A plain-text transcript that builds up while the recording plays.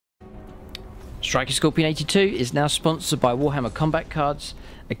Striker Scorpion 82 is now sponsored by Warhammer Combat Cards,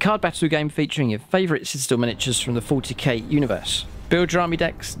 a card battle game featuring your favourite Citadel miniatures from the 40k universe. Build your army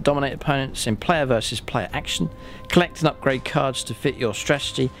decks, dominate opponents in player versus player action, collect and upgrade cards to fit your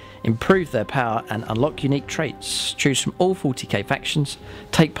strategy, improve their power and unlock unique traits. Choose from all 40k factions,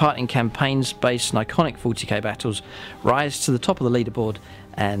 take part in campaigns based on iconic 40k battles, rise to the top of the leaderboard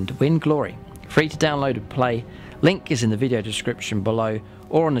and win glory. Free to download and play. Link is in the video description below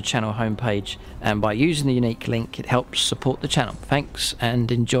or on the channel homepage, and by using the unique link it helps support the channel. Thanks and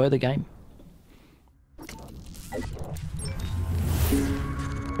enjoy the game.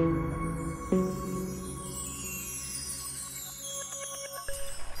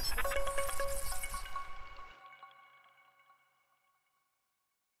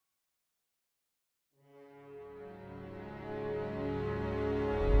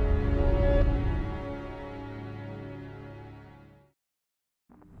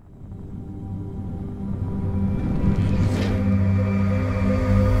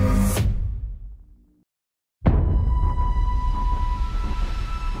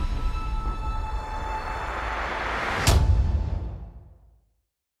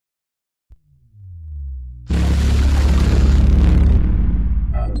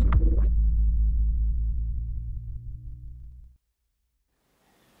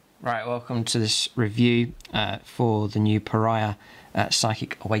 Right, welcome to this review for the new Pariah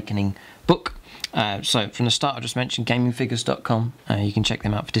Psychic Awakening book. So from the start I just mentioned gamingfigures.com, you can check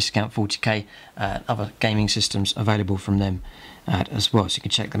them out for discount 40k, other gaming systems available from them as well, so you can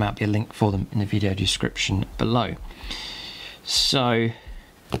check them out. There'll be a link for them in the video description below. So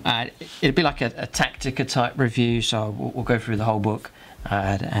it'll be like a Tactica type review, so we'll go through the whole book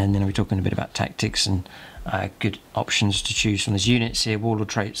and then I'll be talking a bit about tactics and good options to choose from. There's units here, warlord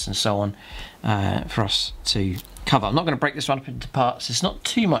traits and so on for us to cover. I'm not going to break this one up into parts. There's not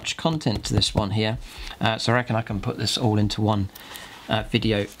too much content to this one here, so I reckon I can put this all into one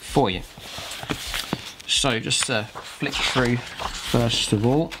video for you. So just flick through first of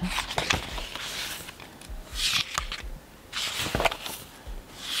all.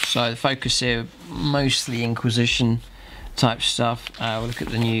 So the focus here, mostly Inquisition type stuff. We'll look at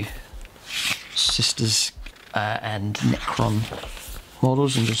the new Sisters and Necron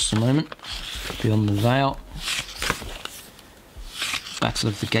models in just a moment. Beyond the Veil, Battle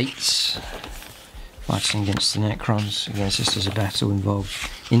of the Gates, fighting against the Necrons. Again, Sisters of Battle involved.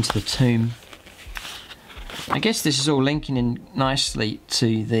 Into the Tomb. I guess this is all linking in nicely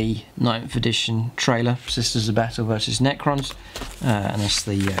to the 9th edition trailer, Sisters of Battle versus Necrons, and that's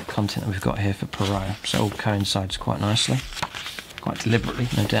the content that we've got here for Pariah. So it all coincides quite nicely, quite deliberately,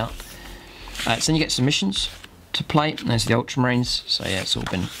 no doubt. So then you get some missions to play. There's the Ultramarines. So yeah, it's all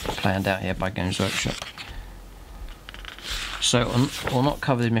been planned out here by Games Workshop. So we'll not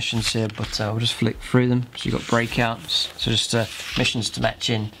cover the missions here, but we'll just flick through them. So you've got breakouts, so just missions to match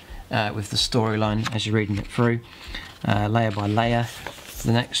in with the storyline as you're reading it through, layer by layer.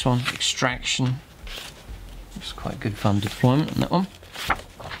 The next one, Extraction. It's quite good fun deployment on that one.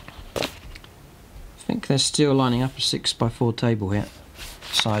 I think they're still lining up a 6x4 table here,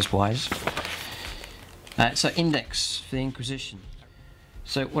 size-wise. So Index for the Inquisition.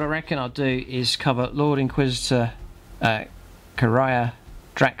 So what I reckon I'll do is cover Lord Inquisitor, Pariah,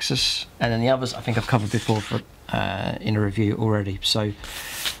 Draxus, and then the others I think I've covered before for in a review already. So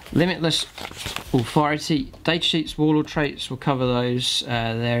Limitless Authority, data sheets, warlord traits, we'll cover those.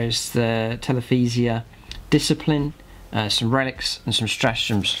 There is the Telephasia, Discipline, some relics and some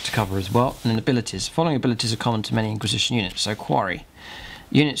stratagems to cover as well. And then abilities. The following abilities are common to many Inquisition units. So Quarry.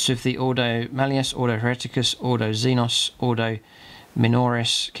 Units with the Ordo Malleus, Ordo Hereticus, Ordo Xenos, Ordo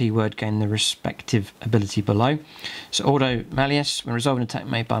Minoris, keyword, gain the respective ability below. So Ordo Malleus, when resolving an attack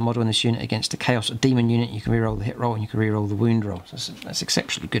made by a model in this unit against a Chaos or Demon unit, you can reroll the hit roll and you can reroll the wound roll. So that's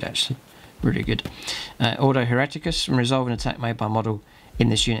exceptionally good actually, really good. Ordo Hereticus, when resolving an attack made by a model in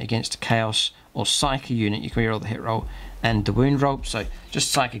this unit against a Chaos or Psyche unit, you can reroll the hit roll and the wound roll. So just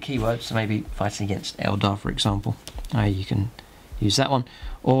Psyche keyword, so maybe fighting against Eldar for example, you can use that one.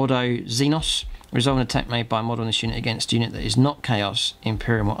 Ordo Xenos, resolve an attack made by a model in this unit against a unit that is not Chaos,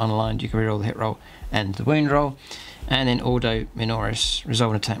 Imperial or unaligned, you can reroll the hit roll and the wound roll. And then Ordo Minoris,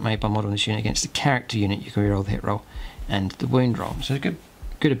 resolve an attack made by a model in this unit against a character unit, you can reroll the hit roll and the wound roll. So good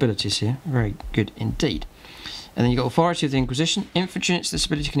abilities here, very good indeed. And then you've got Authority of the Inquisition. Infantry units, this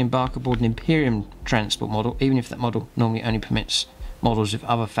ability can embark aboard an Imperium transport model, even if that model normally only permits models with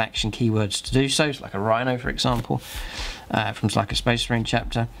other faction keywords to do so, like a Rhino for example, from like a Space Marine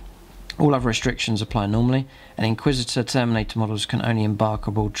chapter. All other restrictions apply normally, and Inquisitor Terminator models can only embark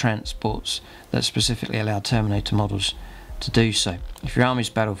aboard transports that specifically allow Terminator models to do so. If your army is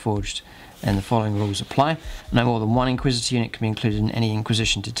battle forged, then the following rules apply. No more than one Inquisitor unit can be included in any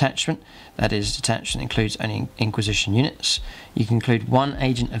Inquisition detachment. That is, detachment includes only Inquisition units. You can include one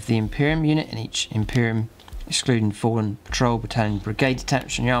agent of the Imperium unit in each Imperium, excluding Fallen Patrol, Battalion, Brigade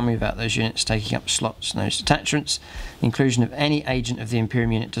detachment in your army without those units taking up slots in those detachments. The inclusion of any agent of the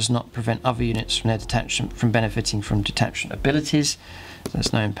Imperium unit does not prevent other units from their detachment from benefiting from detachment abilities, so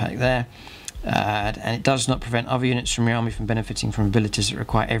there's no impact there. And it does not prevent other units from your army from benefiting from abilities that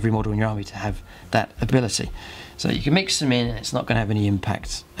require every model in your army to have that ability. So you can mix them in and it's not going to have any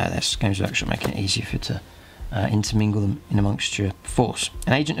impact. That's Games Workshop making it easier for you to intermingle them in amongst your force.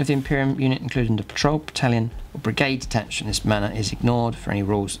 An agent of the Imperium unit, including the patrol, battalion or brigade detachment in this manner, is ignored for any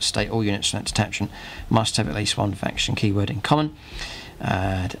rules that state all units from that detachment must have at least one faction keyword in common,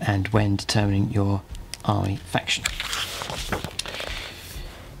 and when determining your army faction.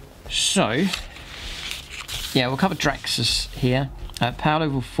 So, yeah, we'll cover Draxus here. Power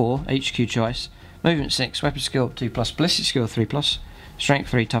level 4, HQ choice, movement 6, weapon skill 2+, ballistic skill 3+, strength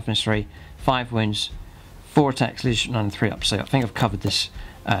 3, toughness 3, 5 wounds, 4 attacks, leadership 9 and 3 up. So I think I've covered this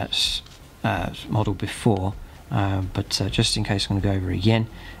model before, but just in case I'm going to go over it again.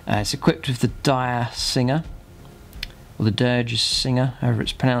 It's equipped with the Dire Singer, or the Dirge Singer, however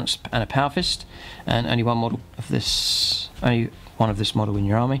it's pronounced, and a Power Fist, and only one of this model in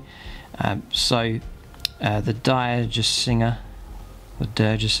your army. The Dirge Singer, or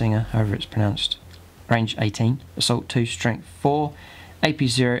Dirge Singer, however it's pronounced, range 18, assault 2, strength 4, AP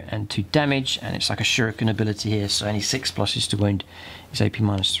 0 and 2 damage, and it's like a shuriken ability here, so any 6 pluses to wound is AP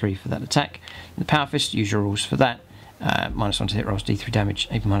 -3 for that attack. And the Power Fist, usual rules for that, -1 to hit rolls, D3 damage,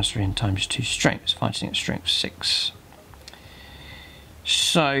 AP -3 and times 2 strength. It's fighting at strength 6.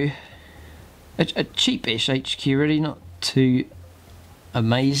 So, a cheapish HQ, really, not too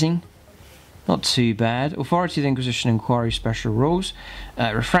amazing, not too bad. Authority of the Inquisition Inquiry special rules.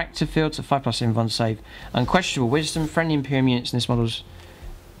 Refractor field, so 5+ invuln save. Unquestionable wisdom. Friendly Imperium units in this model's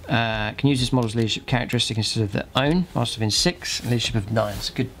can use this model's leadership characteristic instead of their own. Master of in 6, leadership of 9. It's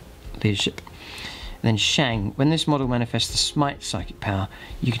a good leadership. And then Shang. When this model manifests the Smite psychic power,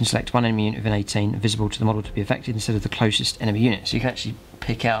 you can select one enemy unit within 18 visible to the model to be affected instead of the closest enemy unit. So you can actually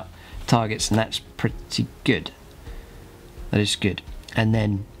pick out targets, and that's pretty good. That is good. And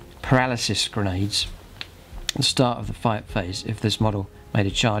then paralysis grenades. At the start of the fight phase, if this model made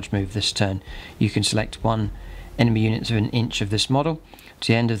a charge move this turn, you can select one enemy unit within an inch of this model. To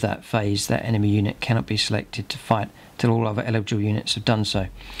the end of that phase, that enemy unit cannot be selected to fight till all other eligible units have done so.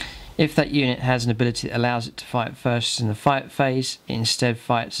 If that unit has an ability that allows it to fight first in the fight phase, it instead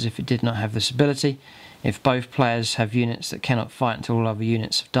fights as if it did not have this ability. If both players have units that cannot fight until all other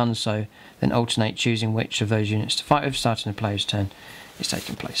units have done so, then alternate choosing which of those units to fight with, starting the player's turn is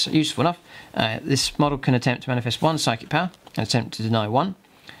taking place. So useful enough. This model can attempt to manifest one psychic power and attempt to deny one,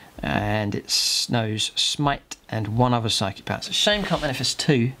 and it knows Smite and one other psychic power. It's a shame can't manifest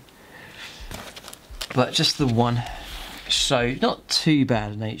 2, but just the 1. So not too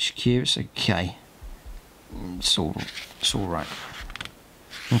bad in HQ. It's okay. It's all right.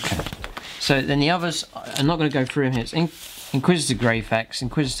 Okay. So then the others, I'm not going to go through them here. It's Inquisitor Greyfax,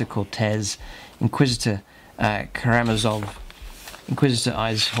 Inquisitor Cortez, Inquisitor Karamazov, Inquisitor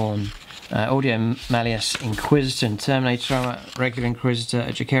Icehorn, Audio Malleus, Inquisitor and Terminator, Regular Inquisitor,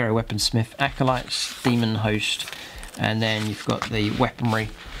 Jakero Weaponsmith, Acolytes, Demon Host, and then you've got the weaponry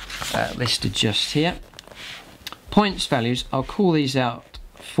listed just here. Points values, I'll call these out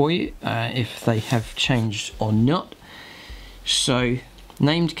for you if they have changed or not. So,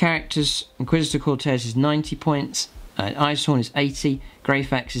 named characters, Inquisitor Cortez is 90 points, Icehorn is 80,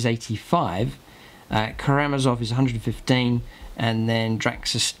 Greyfax is 85, Karamazov is 115, and then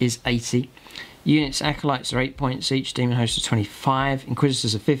Draxus is 80. Units, Acolytes are 8 points each, Demon Host is 25,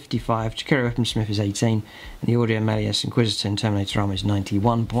 Inquisitors are 55, Jakero Weaponsmith is 18, and the Audio Malleus, Inquisitor and Terminator Armor is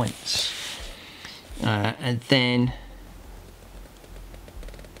 91 points. And then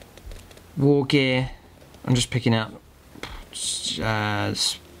War Gear, I'm just picking out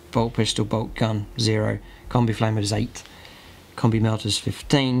bolt pistol, bolt gun 0, combi flamer is 8, combi melters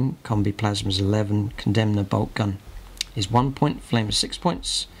 15, combi plasmas 11, condemner bolt gun is 1 point, flamer 6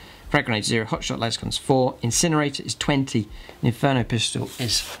 points, frag grenade 0, hotshot lasguns 4, incinerator is 20, and inferno pistol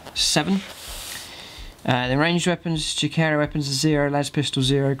is 7. Then ranged weapons, Jakero weapons is 0, las pistol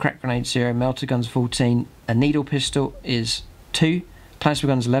 0, crack grenade 0, melter guns 14, a needle pistol is 2, plasma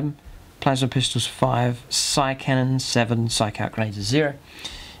guns 11, plasma pistols 5, psi cannon 7, psi out grenades is 0,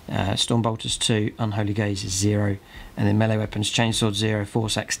 storm bolters 2, unholy gaze is 0, and then melee weapons, chainsword 0,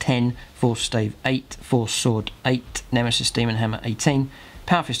 force axe 10, force stave 8, force sword 8, nemesis demon hammer 18,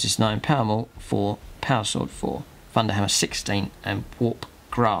 power fist is 9, power maul 4, power sword 4, Thunderhammer 16, and Warp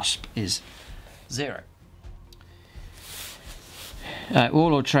Grasp is 0.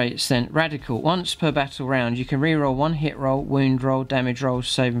 Warlord traits then. Radical. Once per battle round, you can reroll 1 hit roll, wound roll, damage roll,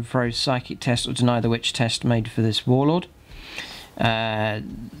 save and throw, psychic test, or deny the witch test made for this Warlord.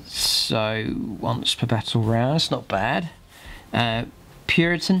 So once per battle round, it's not bad.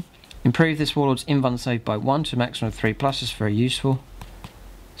 Puritan. Improve this Warlord's invuln save by 1 to a maximum of 3+. It's very useful.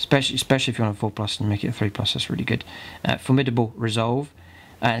 Especially if you want a 4+ and make it a 3+, that's really good. Formidable Resolve.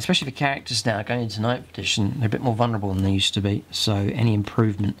 Especially for characters now going into 9th edition, they're a bit more vulnerable than they used to be. So any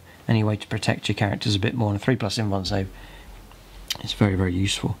improvement, any way to protect your characters a bit more on a 3+ invuln save is very, very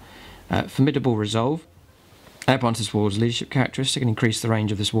useful. Formidable Resolve. Add upon this Warlord's leadership characteristic and increase the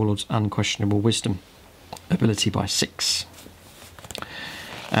range of this Warlord's unquestionable wisdom ability by 6.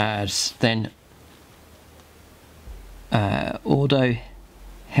 Then Ordo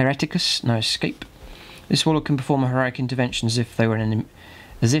Hereticus, no escape. This Warlord can perform a heroic intervention as if they were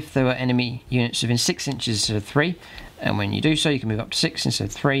enemy units within 6 inches instead of 3, and when you do so you can move up to 6 instead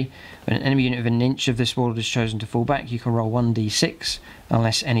of 3. When an enemy unit within an inch of this Warlord is chosen to fall back, you can roll 1d6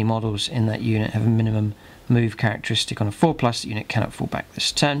 unless any models in that unit have a minimum move characteristic on a 4+, the unit cannot fall back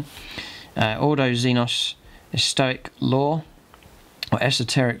this turn. Ordo Xenos Stoic Law or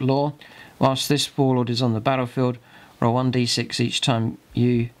Esoteric Law. Whilst this Warlord is on the battlefield, roll 1d6 each time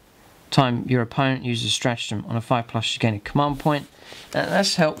your opponent uses stratagem. On a 5+, you gain a command point.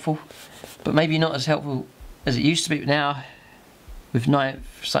 That's helpful, but maybe not as helpful as it used to be. But now, with 9th,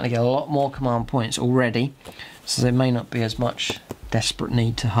 starting to get a lot more command points already, so there may not be as much desperate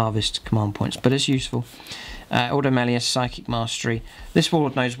need to harvest command points, but it's useful. Ordo Malleus, Psychic Mastery. This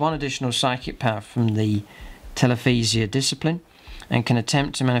Warlord knows 1 additional psychic power from the Telephasia discipline, and can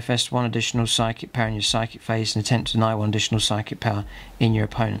attempt to manifest 1 additional psychic power in your psychic phase and attempt to deny 1 additional psychic power in your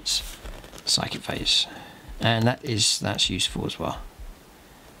opponent's psychic phase. And that's useful as well.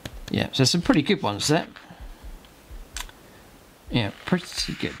 Yeah, so some pretty good ones there. Yeah,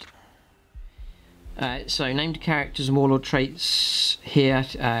 pretty good. So named characters and Warlord traits here.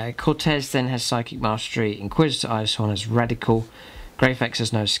 Cortez then has Psychic Mastery, Inquisitor Icehorn has Radical, Greyfax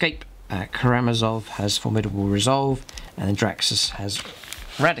has no escape, Karamazov has Formidable Resolve, and then Draxus has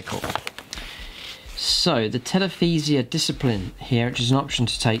Radical. So the Telephasia discipline here, which is an option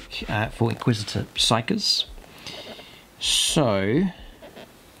to take for Inquisitor Psychers. So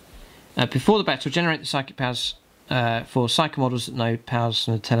before the battle, generate the psychic powers for psycho models that know powers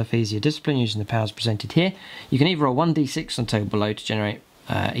from the Telephasia discipline using the powers presented here. You can either roll 1d6 on the table below to generate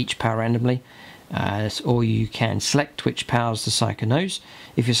each power randomly, or you can select which powers the psycho knows.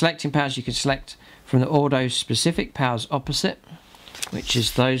 If you're selecting powers, you can select from the Ordo specific powers opposite, which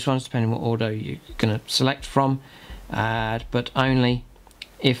is those ones, depending on what Ordo you're going to select from, but only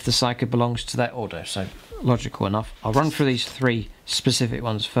if the psycho belongs to that Ordo. So logical enough. I'll run through these 3 specific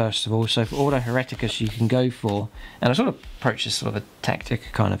ones first of all. So for Ordo Hereticus, you can go for, and I sort of approach this sort of a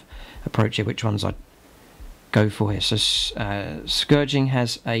Tactica kind of approach here, which ones I'd go for here. So Scourging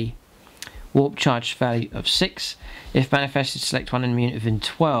has a warp charge value of 6. If manifested, select 1 enemy unit within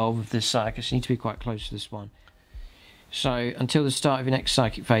 12 of this psychic. So you need to be quite close to this one. So until the start of your next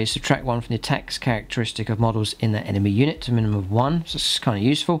psychic phase, subtract 1 from the attacks characteristic of models in that enemy unit to a minimum of 1. So this is kind of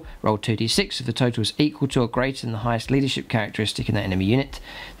useful. Roll 2d6 if the total is equal to or greater than the highest leadership characteristic in that enemy unit.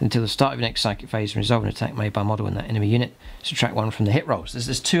 Then until the start of your next psychic phase, and resolve an attack made by a model in that enemy unit, subtract 1 from the hit rolls.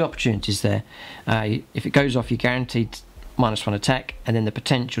 There's 2 opportunities there. If it goes off, you're guaranteed -1 attack, and then the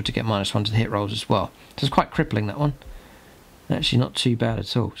potential to get -1 to the hit rolls as well. So it's quite crippling, that one. Actually not too bad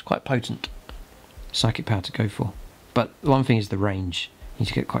at all. It's quite potent psychic power to go for. But the one thing is the range. You need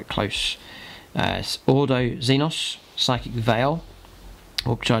to get quite close. Ordo Xenos, Psychic Veil,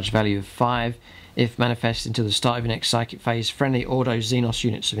 warp charge value of 5. If manifested until the start of your next psychic phase, friendly Ordo Xenos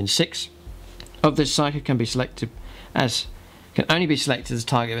units within 6 of this psychic can only be selected as a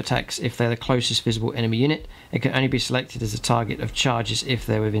target of attacks if they're the closest visible enemy unit. It can only be selected as a target of charges if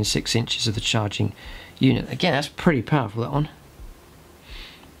they're within 6 inches of the charging unit. Again, that's pretty powerful, that one.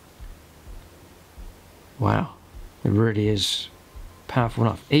 Wow. It really is powerful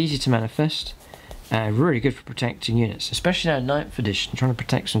enough. Easy to manifest, and really good for protecting units, especially now in 9th edition, trying to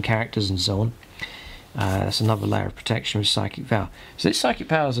protect some characters and so on. That's another layer of protection with Psychic Vow. So these Psychic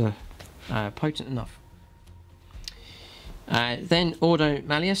Powers are potent enough. Then Ordo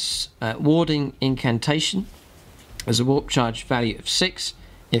Malleus, Warding Incantation, has a warp charge value of 6.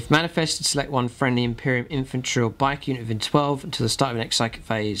 If manifested, select 1 friendly Imperial infantry or bike unit within 12 until the start of the next psychic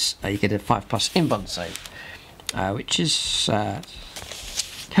phase. You get a 5+ invuln save. Which is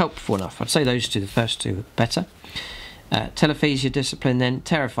helpful enough. I'd say those 2, the first 2, are better. Telephasia Discipline then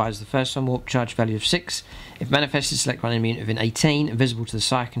terrifies the first one, warp charge value of 6. If manifested, select one enemy unit within 18, invisible to the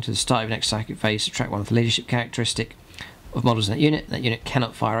psychic until the start of the next psychic phase, subtract 1 of the leadership characteristic of models in that unit. That unit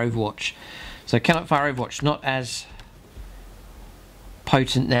cannot fire Overwatch. So cannot fire Overwatch, not as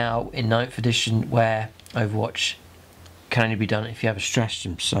potent now in 9th edition, where Overwatch can only be done if you have a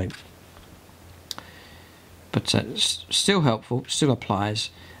stratagem. So, but still helpful, still applies.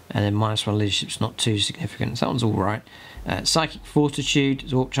 And then -1 leadership's not too significant, so that one's alright. Psychic Fortitude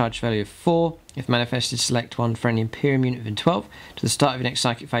is a warp charge value of 4. If manifested, select one friendly Imperial unit within 12. To the start of your next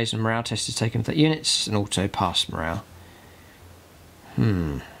psychic phase, and morale test is taken with that unit. It's an auto pass morale.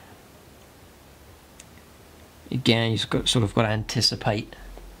 Again, you've sort of got to anticipate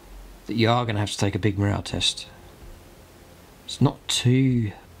that you are going to have to take a big morale test. It's not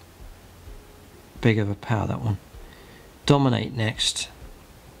too big of a power, that one. Dominate next.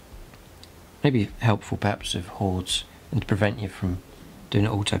 Maybe helpful perhaps with hordes and to prevent you from doing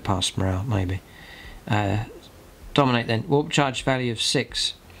an auto pass morale, maybe. Dominate then, warp charge value of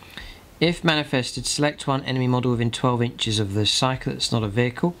 6. If manifested, select one enemy model within 12 inches of the cycle that's not a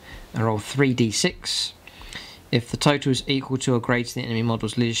vehicle and roll 3d6. If the total is equal to or greater than the enemy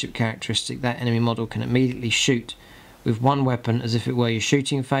model's leadership characteristic, that enemy model can immediately shoot with one weapon as if it were your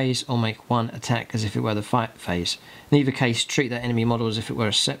shooting phase, or make one attack as if it were the fight phase. In either case, treat that enemy model as if it were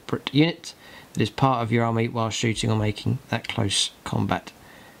a separate unit that is part of your army while shooting or making that close combat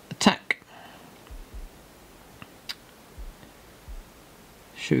attack.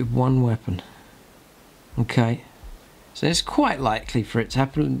 Shoot with one weapon. Okay, so it's quite likely for it to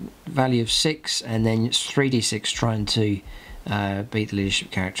happen. Value of 6, and then it's 3d6 trying to beat the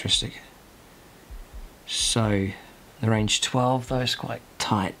leadership characteristic. So the range 12, though, is quite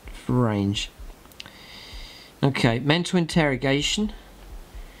tight for range. Okay, Mental Interrogation.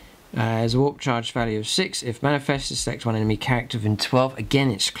 As a warp charge value of 6. If manifested, select one enemy character within 12.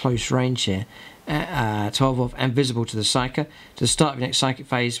 Again, it's close range here. 12 of and visible to the psyker. To the start of your next psychic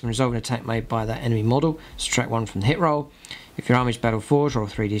phase, when resolving an attack made by that enemy model, subtract 1 from the hit roll. If your army's battle forged, roll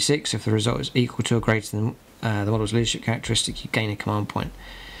 3d6. If the result is equal to or greater than the model's leadership characteristic, you gain a command point.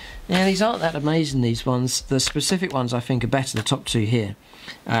 Now, these aren't that amazing, these ones. The specific ones I think are better, the top two here.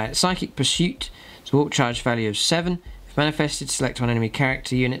 Psychic Pursuit, it's a warp charge value of 7. If manifested, select one enemy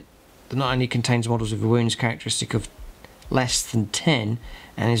character unit that not only contains models with a wounds characteristic of less than 10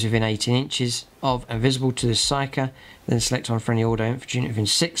 and is within 18 inches of and visible to this psyker, then select one friendly Ordo infantry unit within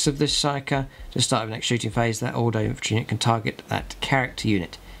 6 of this psyker. To the start of the next shooting phase, that Ordo infantry unit can target that character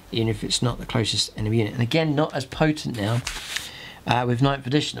unit, even if it's not the closest enemy unit. And again, not as potent now with 9th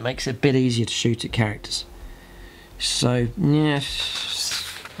edition. It makes it a bit easier to shoot at characters. So, yeah,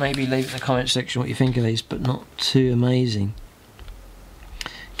 maybe leave in the comment section what you think of these, but not too amazing.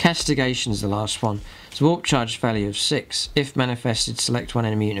 Castigation is the last one. It's a warp charge value of 6. If manifested, select one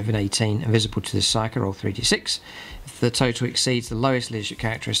enemy unit within 18 and visible to this psyker, roll 3d6. If the total exceeds the lowest leadership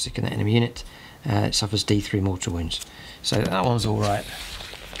characteristic in the enemy unit, it suffers d3 mortal wounds. So that one's alright.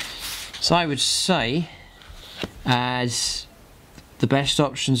 So I would say, as the best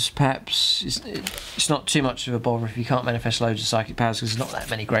options, perhaps, it's not too much of a bother if you can't manifest loads of psychic powers, because there's not that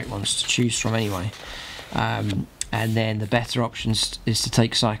many great ones to choose from anyway. And then the better options is to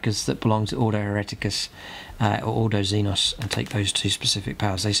take psychers that belong to Ordo Hereticus or Ordo Xenos and take those two specific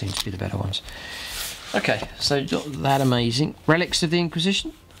powers. They seem to be the better ones. Okay, so not that amazing. Relics of the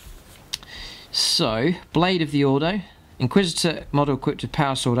Inquisition. So, Blade of the Ordo. Inquisitor model equipped with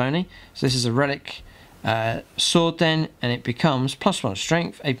power sword only. So this is a relic sword then, and it becomes +1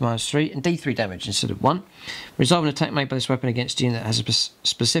 strength, AP -3, and D3 damage instead of 1. Resolve an attack made by this weapon against a unit that has a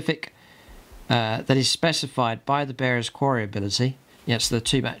specific that is specified by the bearer's quarry ability. Yes, so the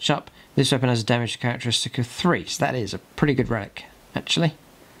two match up. This weapon has a damage characteristic of 3, so that is a pretty good relic, actually.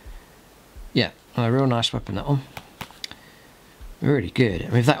 Yeah, a real nice weapon, that one. Really good.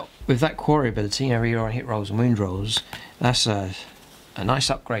 And with that quarry ability, you know, reroll hit rolls and wound rolls, that's a nice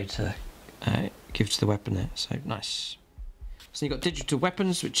upgrade to give to the weapon there. So nice. So you've got digital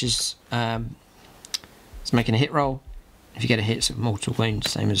weapons, which is it's making a hit roll. If you get a hit, it's a mortal wound,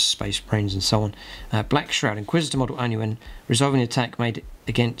 same as Space Marines and so on. Black Shroud, Inquisitor model only when resolving an attack made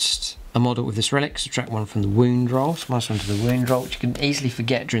against a model with this relic. Subtract 1 from the wound roll. So nice one to the wound roll, which you can easily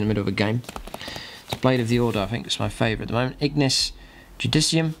forget during the middle of a game. It's Blade of the Order, I think it's my favourite at the moment. Ignis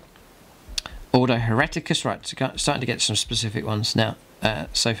Judicium, Ordo Hereticus. Right, starting to get some specific ones now.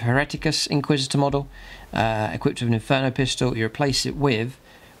 So for Hereticus, Inquisitor model, equipped with an Inferno pistol, you replace it with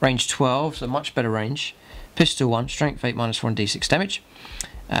range 12, so much better range. Pistol 1, strength 8 -1 d6 damage.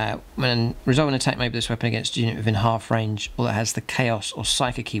 When resolve an attack made with this weapon against a unit within half range, or that has the Chaos or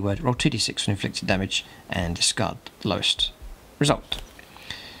Psychic keyword, roll 2d6 for inflicted damage and discard the lowest result.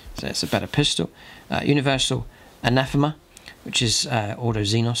 So it's a better pistol. Universal Anathema, which is Ordo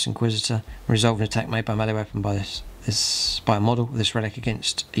Xenos Inquisitor. Resolve an attack made by a melee weapon by by a model with this relic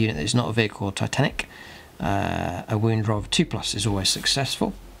against a unit that is not a vehicle or Titanic. A wound roll of 2+ is always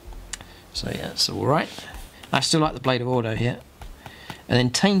successful. So yeah, it's alright. I still like the Blade of Ordo here. And then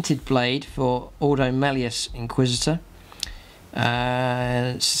Tainted Blade for Ordo Malleus Inquisitor.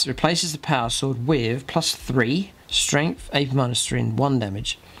 Replaces the Power Sword with +3 Strength, AP -3 and 1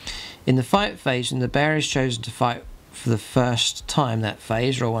 damage. In the fight phase, when the bearer is chosen to fight for the first time that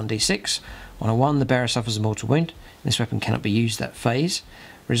phase, roll 1d6. On a 1, the bearer suffers a mortal wound. This weapon cannot be used that phase.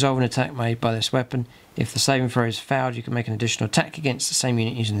 Resolve an attack made by this weapon. If the saving throw is failed, you can make an additional attack against the same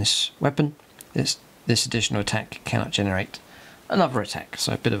unit using this weapon. This additional attack cannot generate another attack,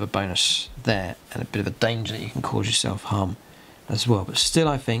 so a bit of a bonus there, and a bit of a danger that you can cause yourself harm as well. But still,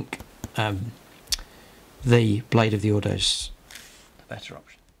 I think the Blade of the Ordo is the better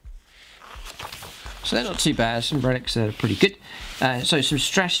option. So they're not too bad. Some relics that are pretty good. So some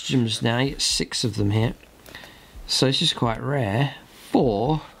stratagems now. You get 6 of them here. So this is quite rare.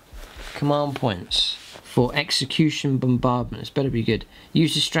 4 command points for execution bombardment. It's better be good.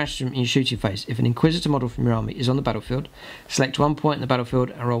 Use this stratagem in your shooting phase. If an Inquisitor model from your army is on the battlefield, select 1 point in the battlefield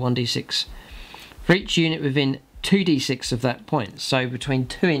and roll 1d6. For each unit within 2d6 of that point. So between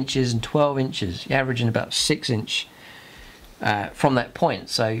 2 inches and 12 inches, you're averaging about 6 inch from that point.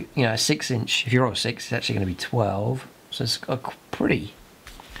 So, you know, a 6 inch, if you roll 6, it's actually going to be 12. So it's a pretty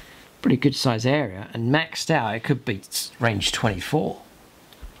good size area. And maxed out, it could be range 24.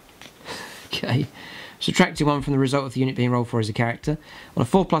 Okay. Subtracting 1 from the result of the unit being rolled for as a character. On a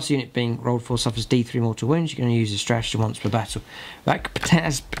 4+ unit being rolled for suffers D3 mortal wounds. You're going to use this stratagem once per battle. That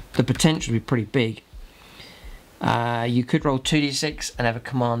has the potential to be pretty big. You could roll 2d6 and have a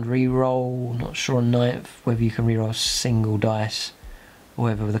command re-roll. Not sure on 9th whether you can re-roll a single dice or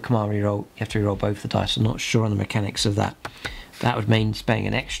whether with a command re-roll you have to re-roll both the dice. I'm not sure on the mechanics of that. That would mean spending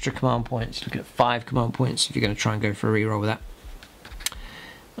an extra command points. Look at 5 command points if you're going to try and go for a re-roll with that.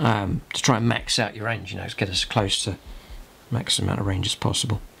 To try and max out your range, you know, to get as close to maximum amount of range as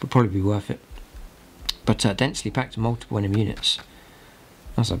possible. Would probably be worth it. But densely packed and multiple enemy units.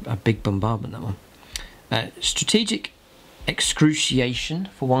 That's a big bombardment, that one. Strategic Excruciation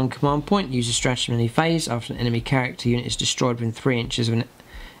for 1 command point. Use a stratagem in any phase. After an enemy character unit is destroyed within 3 inches of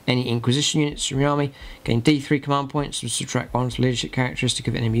any Inquisition units from your army, gain D3 command points and subtract 1 for leadership characteristic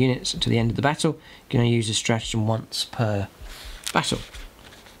of enemy units until the end of the battle. You can only use this stratagem once per battle.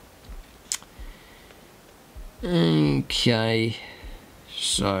 Okay,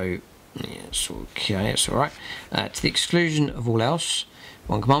 so yes, okay, that's alright. To the exclusion of all else,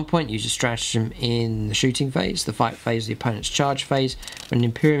 1 command point, use a stratagem in the shooting phase, the fight phase, the opponent's charge phase. When an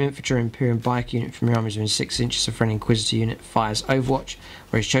Imperial infantry or Imperial bike unit from your army is within 6 inches of an Inquisitor unit fires Overwatch,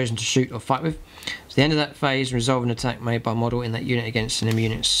 where he's chosen to shoot or fight with. At the end of that phase, resolve an attack made by model in that unit against an enemy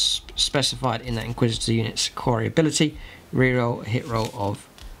unit specified in that Inquisitor unit's core ability. Reroll a hit roll of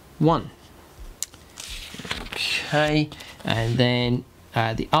 1. Okay, and then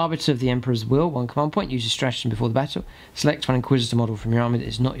the Arbiter of the Emperor's Will, 1 command point, use a stratagem before the battle. Select 1 Inquisitor model from your army that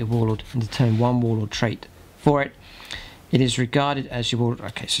is not your warlord and determine 1 warlord trait for it. It is regarded as your warlord.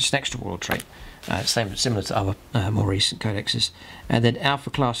 Okay, so it's an extra warlord trait. Similar to other more recent codexes. And then Alpha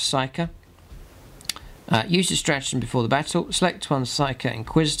class Psyker. Use the stratagem before the battle. Select 1 Psyker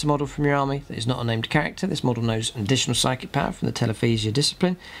Inquisitor model from your army that is not a named character. This model knows an additional psychic power from the Telephasia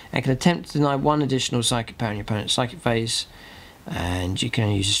discipline and can attempt to deny 1 additional psychic power in your opponent's psychic phase. And you can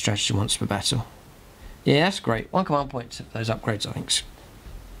only use a stratagem once per battle. Yeah, that's great. 1 command point to those upgrades, I think, is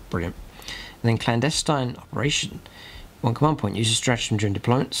brilliant. And then Clandestine Operation. 1 command point, use a stratagem during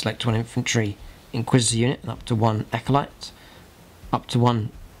deployment. Select 1 Infantry Inquisitor unit and up to 1 Acolyte, up to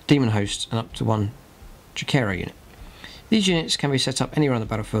 1 Demon Host, and up to 1 Drukhari unit. These units can be set up anywhere on the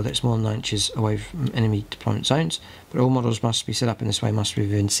battlefield that's more than 9 inches away from enemy deployment zones, but all models must be set up in this way, must be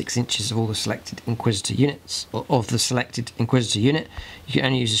within 6 inches of all the selected Inquisitor units, or of the selected Inquisitor unit. You can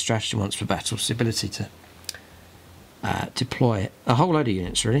only use a stratagem once per battle. It's the ability to deploy a whole load of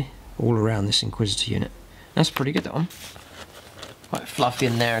units, really, all around this Inquisitor unit. That's pretty good, that one. Quite fluffy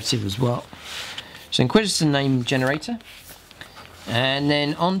and narrative as well. So Inquisitor name generator. And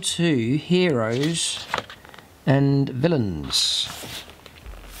then on to heroes and villains.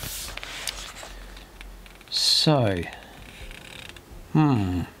 So,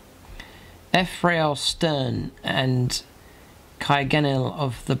 Ephrael Stern and Kaiganil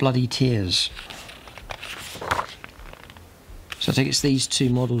of the Bloody Tears. So I think it's these two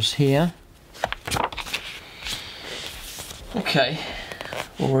models here. Okay,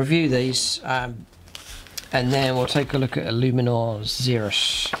 we'll review these and then we'll take a look at Illuminor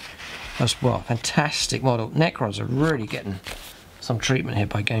Xerus as well. Fantastic model. Necrons are really getting some treatment here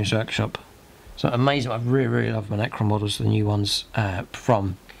by Games Workshop. So amazing. I really love my Necron models, the new ones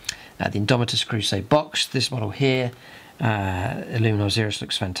from the Indomitus Crusade box. This model here, Illuminor Xerus,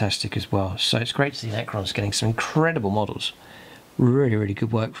 looks fantastic as well. So it's great to see Necrons getting some incredible models. Really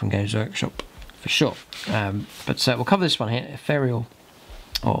good work from Games Workshop for sure. But we'll cover this one here,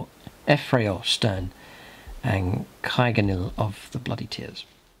 Ephrael Stern and Kaiganil of the Bloody Tears.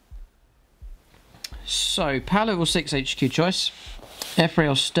 So power level 6 HQ choice.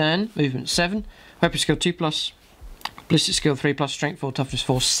 Ephrael Stern, movement 7, weapon skill 2+, ballistic skill 3+, strength 4, toughness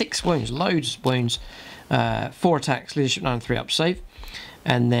 4, 6 wounds, loads of wounds, 4 attacks, leadership 9, 3 up save.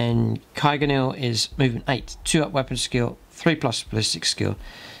 And then Kaiganil is movement 8, 2 up weapon skill, 3+ ballistic skill,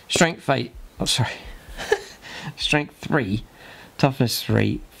 strength 8, strength 3, toughness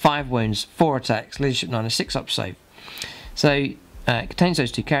 3, 5 wounds, 4 attacks, leadership 9, and 6 up save. So it contains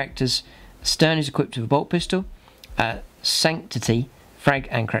those two characters. Stern is equipped with a bolt pistol, Sanctity, frag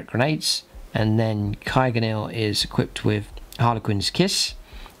and crack grenades, and then Kaiganil is equipped with Harlequin's Kiss,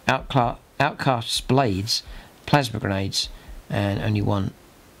 Outcast's Blades, plasma grenades, and only one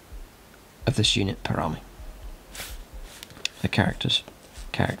of this unit per army. The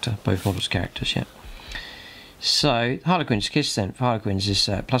both models characters, yeah. So Harlequin's Kiss then, for Harlequins is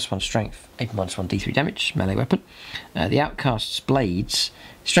 +1 strength, AP -1 D3 damage, melee weapon. The Outcast's Blades,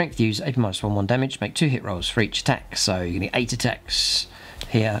 strength use, AP -1 damage, make 2 hit rolls for each attack, so you're going to get 8 attacks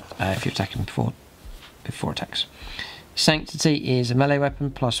here if you're attacking before 4 attacks. Sanctity is a melee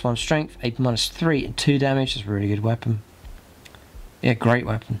weapon, +1 strength, AP -3 and 2 damage, that's a really good weapon. Yeah, great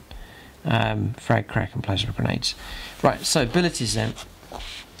weapon. Frag, crack and plasma grenades. Right, so abilities then.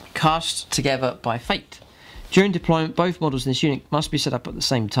 Cast together by fate. During deployment, both models in this unit must be set up at the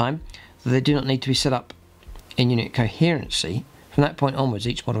same time, though they do not need to be set up in unit coherency. From that point onwards,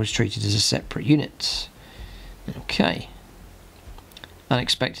 each model is treated as a separate unit. Okay.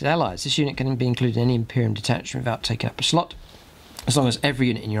 Unexpected allies. This unit can be included in any Imperium detachment without taking up a slot, as long as every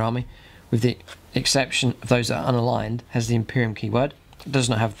unit in your army, with the exception of those that are unaligned, has the Imperium keyword. It does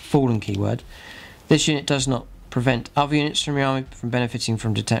not have the Fallen keyword. This unit does not prevent other units from your army from benefiting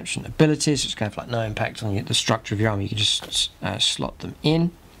from detachment abilities. It's going to have like no impact on the structure of your army. You can just slot them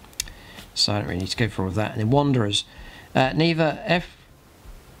in. So I don't really need to go for all of that. And then Wanderers. Neither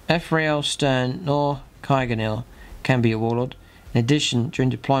Ephrael Stern nor Kaiganil can be a warlord. In addition, during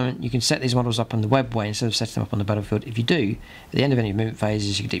deployment, you can set these models up on the webway instead of setting them up on the battlefield. If you do, at the end of any movement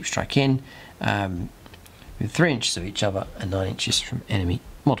phases, you can deep strike in with 3 inches of each other and 9 inches from enemy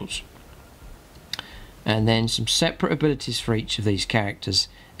models. And then some separate abilities for each of these characters.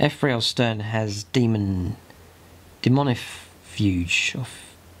 Ephrael Stern has Demonifuge.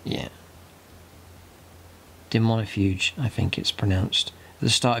 Demonifuge, I think it's pronounced. At the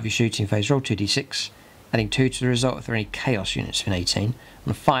start of your shooting phase, roll 2d6, adding 2 to the result if there are any chaos units within 18.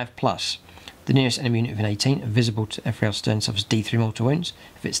 On a 5+, the nearest enemy unit within 18, visible to Ephrael Stern, suffers D3 mortal wounds.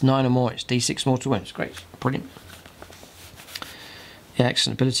 If it's 9 or more, it's D6 mortal wounds. Great, brilliant. Yeah,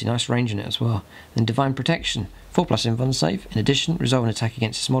 excellent ability, nice range in it as well. Then Divine Protection, 4+ invuln save. In addition, resolve an attack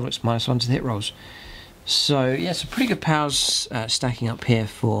against this model, it's -1 to the hit rolls. So yeah, some pretty good powers stacking up here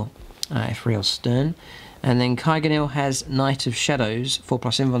for Ephrael Stern. And then Kaiganil has Knight of Shadows,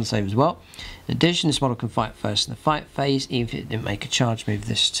 4+ invuln save as well. In addition, this model can fight first in the fight phase, even if it didn't make a charge move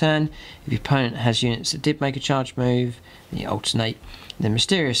this turn. If your opponent has units that did make a charge move, then you alternate. And then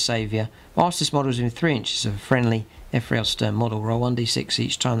Mysterious Saviour, whilst this model is within 3 inches of a friendly Ephrael Stern model, roll 1d6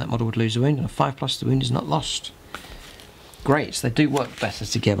 each time that model would lose a wound, and a 5+, the wound is not lost. Great, so they do work better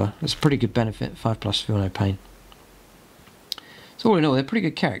together. That's a pretty good benefit, 5+, feel no pain. So all in all, they're pretty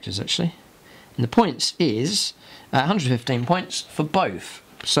good characters actually. And the points is 115 points for both.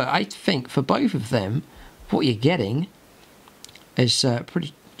 So I think for both of them, what you're getting is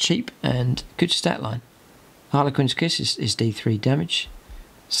pretty cheap and good stat line. Harlequin's Kiss is D3 damage.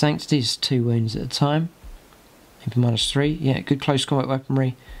 Sanctity is 2 wounds at a time. MP -3, yeah, good close combat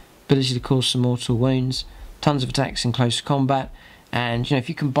weaponry, ability to cause some mortal wounds, tons of attacks in close combat, and you know, if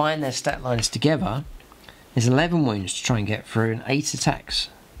you combine their stat lines together, there's 11 wounds to try and get through and 8 attacks.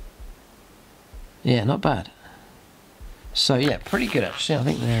 Yeah, not bad. So yeah, pretty good actually. I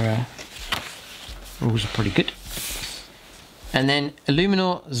think their rules are pretty good. And then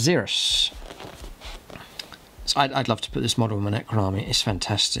Illuminor Xerus. So I'd love to put this model in my Necron army. It's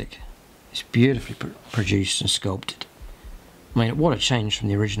fantastic. It's beautifully produced and sculpted. I mean, what a change from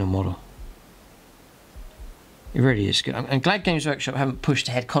the original model. It really is good. I'm glad Games Workshop haven't pushed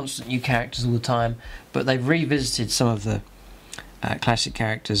ahead constant new characters all the time, but they've revisited some of the classic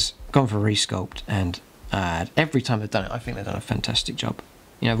characters, gone for a resculpt, and every time they've done it, I think they've done a fantastic job.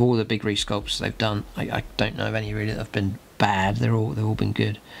 You know, of all the big resculpts they've done, I don't know of any really that have been bad. They've all been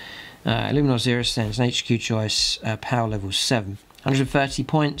good. Luminor Zero stands an HQ choice, power level 7, 130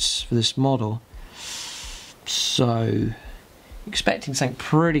 points for this model. So, expecting something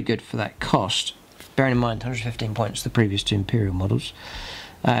pretty good for that cost. Bearing in mind 115 points the previous two Imperial models.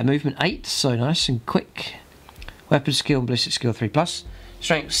 Movement 8, so nice and quick. Weapon skill and ballistic skill 3+.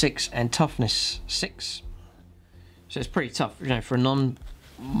 Strength 6 and toughness 6. So it's pretty tough, you know, for a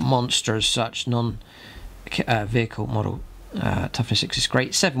non-monster as such, non-vehicle model. Toughness 6 is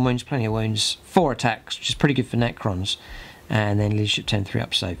great. 7 wounds, plenty of wounds. 4 attacks, which is pretty good for Necrons. And then leadership 10, 3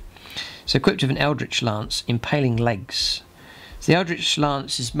 up save. So equipped with an Eldritch Lance, impaling legs. So the Eldritch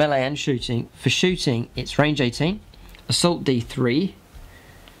Lance is melee and shooting. For shooting, it's range 18, assault D3,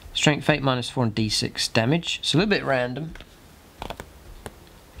 strength 8 -4 and D6 damage. So a little bit random.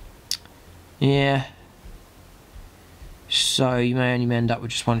 Yeah. So you may only end up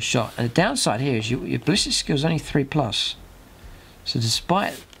with just one shot. And the downside here is your ballistic skill is only 3+. So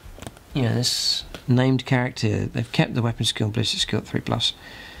despite, you know, this named character, they've kept the weapon skill and ballistic skill at 3+.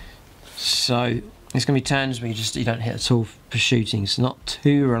 So there's going to be turns where you don't hit at all for shooting. It's not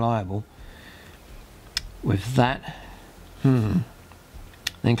too reliable with that. Then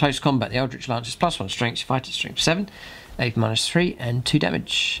close combat, the Eldritch Lance is +1 strength, you fight at strength 7, 8 -3 and 2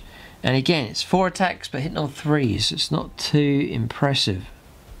 damage. And again, it's 4 attacks but hitting on 3s. It's not too impressive.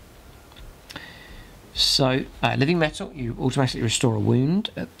 So, living metal, you automatically restore a wound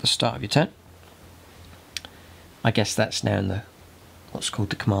at the start of your turn. I guess that's now in the what's called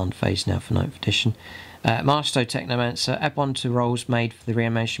the command phase now for 9th edition. Masto Technomancer, add 1 to rolls made for the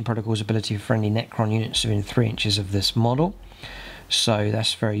reanimation protocol's ability for friendly Necron units within 3 inches of this model. So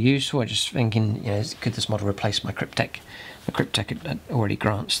that's very useful. I'm just thinking, you know, could this model replace my Cryptek? The Cryptek already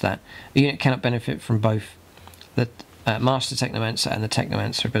grants that. A unit cannot benefit from both the Master Technomancer and the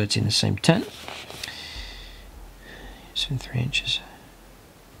Technomancer ability in the same turn. It's in 3 inches.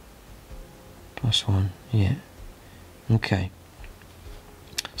 +1, yeah. Okay.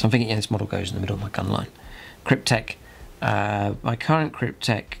 So I'm thinking, yeah, this model goes in the middle of my gun line. Cryptek. My current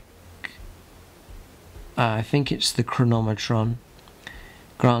Cryptek, I think it's the Chronometron.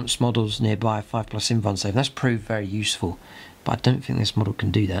 Grants models nearby 5+ invuln save. That's proved very useful, but I don't think this model can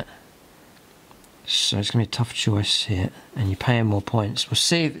do that. So it's going to be a tough choice here, and you're paying more points. We'll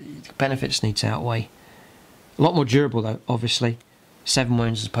see if the benefits need to outweigh. A lot more durable though, obviously. 7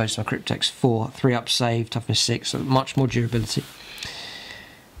 wounds as opposed to my Cryptek's 4. 3 up save, toughness 6, so much more durability.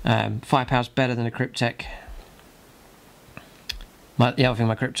 Firepower's better than a Cryptek. The other thing,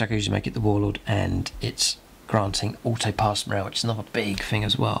 my Cryptek I usually make it the Warlord, and it's granting auto pass morale, which is another big thing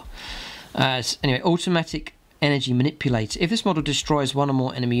as well. Anyway, automatic energy manipulator. If this model destroys 1 or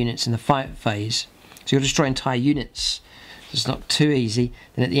more enemy units in the fight phase, so you'll destroy entire units, so it's not too easy,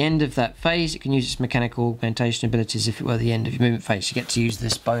 then at the end of that phase it can use its mechanical augmentation abilities if it were the end of your movement phase. You get to use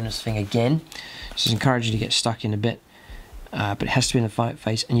this bonus thing again, so it's encouraging you to get stuck in a bit, but it has to be in the fight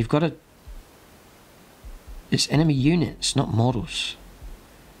phase, and you've got to... It's enemy units, not models.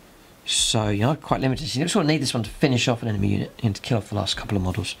 So you're quite limited. So you sort of need this one to finish off an enemy unit and to kill off the last couple of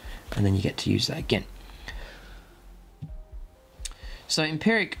models, and then you get to use that again. So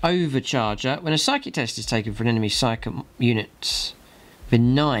Empiric Overcharger. When a psychic test is taken for an enemy psychic unit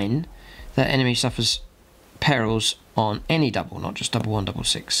within 9, that enemy suffers perils on any double, not just double 1, double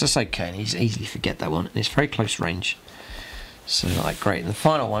 6. That's okay, and you easily forget that one, and it's very close range. So not that great. And the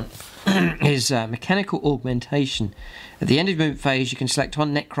final one is mechanical augmentation. At the end of the movement phase, you can select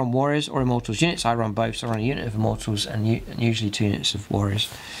 1 Necron warriors or immortals units. I run both, so I run a unit of immortals and usually 2 units of warriors.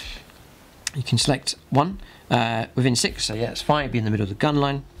 You can select 1 within 6, so yeah, it's fine to be in the middle of the gun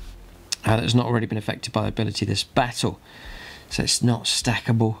line. That has not already been affected by the ability of this battle, so it's not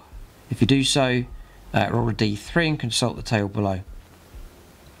stackable. If you do so, roll a d3 and consult the table below.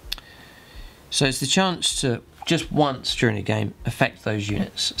 So it's the chance to just once during a game affect those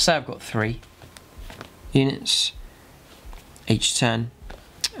units. Say I've got 3 units each turn.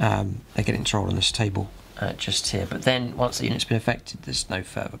 They get into roll on this table just here, but then once the unit's been affected, there's no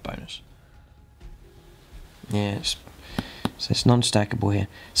further bonus. Yeah, so it's non-stackable here.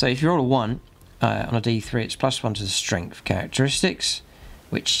 So if you roll a 1 on a d3, it's +1 to the strength characteristics,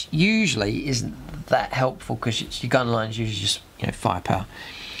 which usually isn't that helpful because your gun line is usually just, you know, firepower.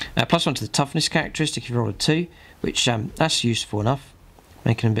 +1 to the toughness characteristic if you roll a 2, which that's useful enough,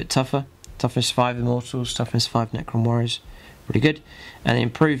 making them a bit tougher. Toughness 5 immortals, toughness 5 Necron warriors, pretty good. And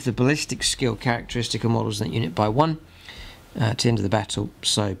improve the ballistic skill characteristic of models in that unit by 1 to the end of the battle,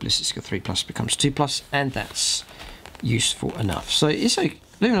 so ballistic skill 3+ becomes 2+, and that's useful enough. So it's okay.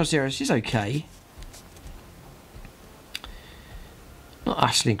 Luminous Zeros is okay, not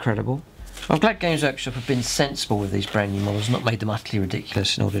utterly incredible. I'm glad Games Workshop have been sensible with these brand new models, not made them utterly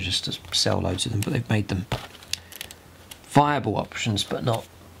ridiculous in order just to sell loads of them, but they've made them viable options, but not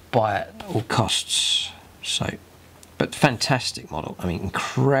buy at all costs. So, but fantastic model. I mean,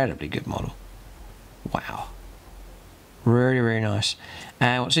 incredibly good model. Wow, really, really nice.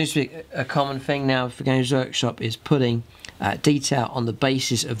 And what seems to be a common thing now for Games Workshop is putting detail on the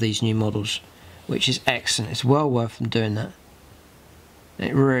bases of these new models, which is excellent. It's well worth them doing that.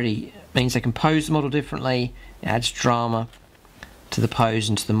 It really means they can pose the model differently. It adds drama to the pose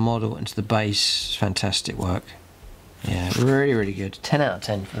and to the model and to the base. It's fantastic work. Yeah, really, really good. 10 out of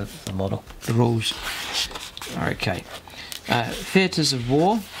 10 for the model. The rules are okay. Theatres of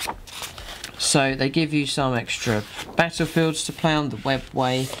War. So they give you some extra battlefields to play on. The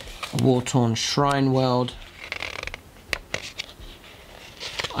Webway, a War-Torn Shrine World.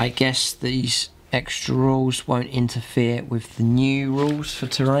 I guess these extra rules won't interfere with the new rules for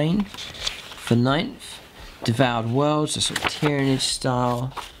terrain. For 9th, Devoured Worlds, a sort of Tyranid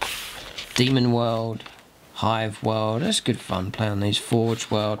style. Demon World, Hive World, that's good fun. Play on these. Forge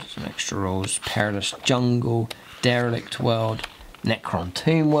World, some extra rules. Perilous Jungle, Derelict World, Necron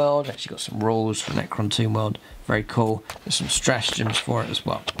Tomb World, actually got some rules for Necron Tomb World, very cool. There's some stratagems for it as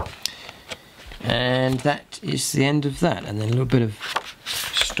well. And that is the end of that, and then a little bit of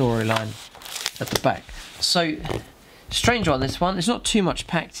storyline at the back. So, strange one, this one. There's not too much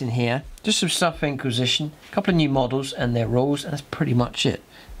packed in here, just some stuff for Inquisition, a couple of new models and their rules, and that's pretty much it.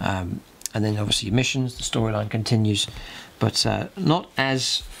 And then obviously your missions, the storyline continues, but not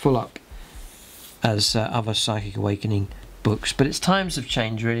as full up as other Psychic Awakening books. But it's times have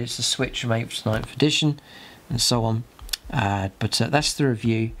changed really. It's the switch from 8th to 9th edition and so on. But that's the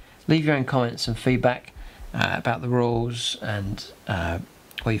review. Leave your own comments and feedback about the rules and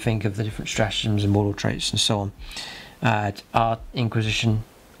what you think of the different stratagems and model traits and so on. Are Inquisition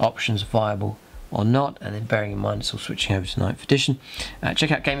options viable or not? And then bearing in mind it's all switching over to 9th edition.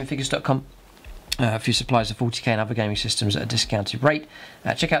 Check out gamingfigures.com for your supplies of 40k and other gaming systems at a discounted rate.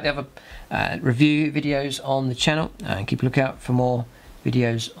 Check out the other review videos on the channel and keep a lookout for more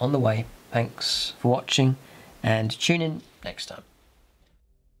videos on the way. Thanks for watching and tune in next time.